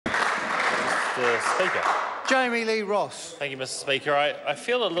Mr. Speaker. Jami-Lee Ross. Thank you, Mr. Speaker. I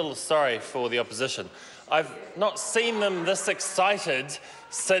feel a little sorry for the opposition. I've not seen them this excited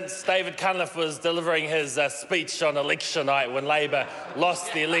since David Cunliffe was delivering his speech on election night when Labor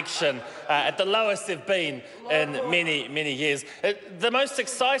lost the election at the lowest they've been in many, many years. The most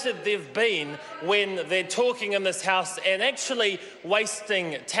excited they've been when they're talking in this House and actually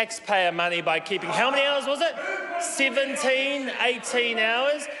wasting taxpayer money by keeping, how many hours was it? 17, 18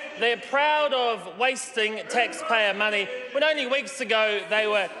 hours. They're proud of wasting taxpayer money when only weeks ago they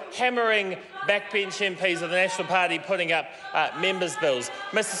were hammering backbench MPs of the National Party putting up members' bills.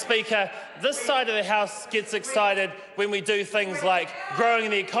 Mr. Speaker, this side of the House gets excited when we do things like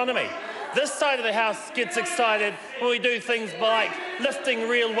growing the economy. This side of the House gets excited when we do things like lifting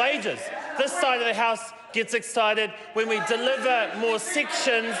real wages. This side of the House gets excited when we deliver more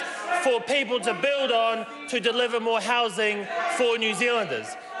sections for people to build on to deliver more housing for New Zealanders.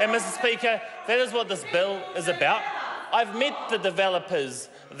 And, Mr. Speaker, that is what this bill is about. I've met the developers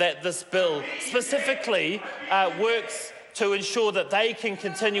that this bill specifically works to ensure that they can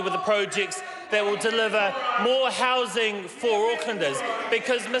continue with the projects that will deliver more housing for Aucklanders.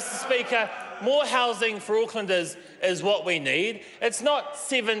 Because, Mr. Speaker, more housing for Aucklanders is what we need. It's not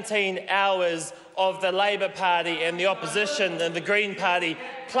 17 hours of the Labor Party and the opposition and the Green Party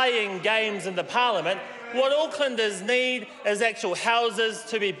playing games in the Parliament. What Aucklanders need is actual houses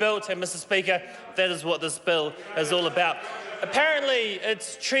to be built, and, Mr. Speaker, that is what this bill is all about. Apparently,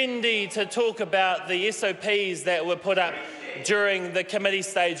 it's trendy to talk about the SOPs that were put up during the committee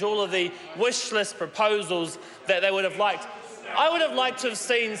stage, all of the wish list proposals that they would have liked. I would have liked to have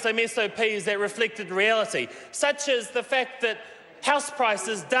seen some SOPs that reflected reality, such as the fact that house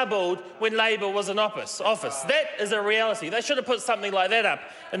prices doubled when Labor was in office. That is a reality. They should have put something like that up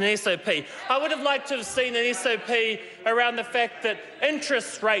in an SOP. I would have liked to have seen an SOP around the fact that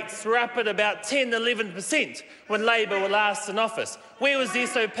interest rates were up at about 10–11% when Labor were last in office. Where was the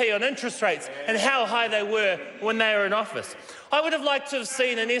SOP on interest rates and how high they were when they were in office? I would have liked to have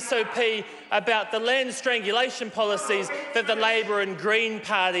seen an SOP about the land strangulation policies that the Labor and Green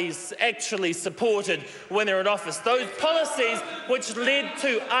parties actually supported when they were in office. Those policies which led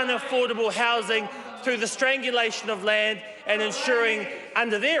to unaffordable housing through the strangulation of land and ensuring,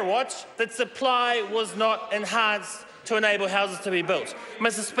 under their watch, that supply was not enhanced to enable houses to be built.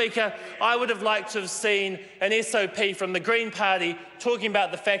 Mr. Speaker, I would have liked to have seen an SOP from the Green Party talking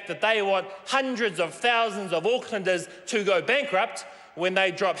about the fact that they want hundreds of thousands of Aucklanders to go bankrupt when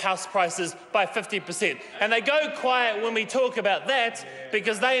they drop house prices by 50%. And they go quiet when we talk about that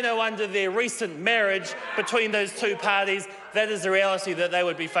because they know under their recent marriage between those two parties, that is the reality that they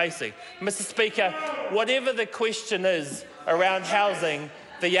would be facing. Mr. Speaker, whatever the question is around housing,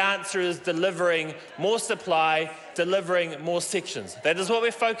 the answer is delivering more supply, delivering more sections. That is what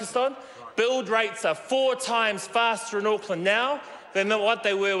we're focused on. Build rates are 4 times faster in Auckland now than what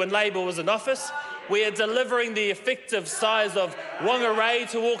they were when Labor was in office. We are delivering the effective size of Whangarei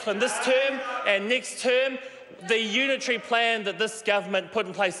to Auckland this term and next term. The unitary plan that this government put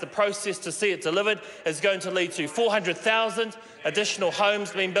in place, the process to see it delivered, is going to lead to 400,000 additional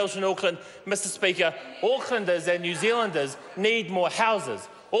homes being built in Auckland. Mr. Speaker, Aucklanders and New Zealanders need more houses.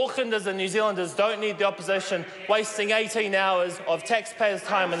 Aucklanders and New Zealanders don't need the opposition wasting 18 hours of taxpayers'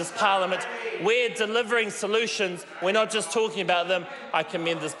 time in this Parliament. We're delivering solutions. We're not just talking about them. I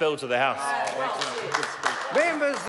commend this bill to the House. Members.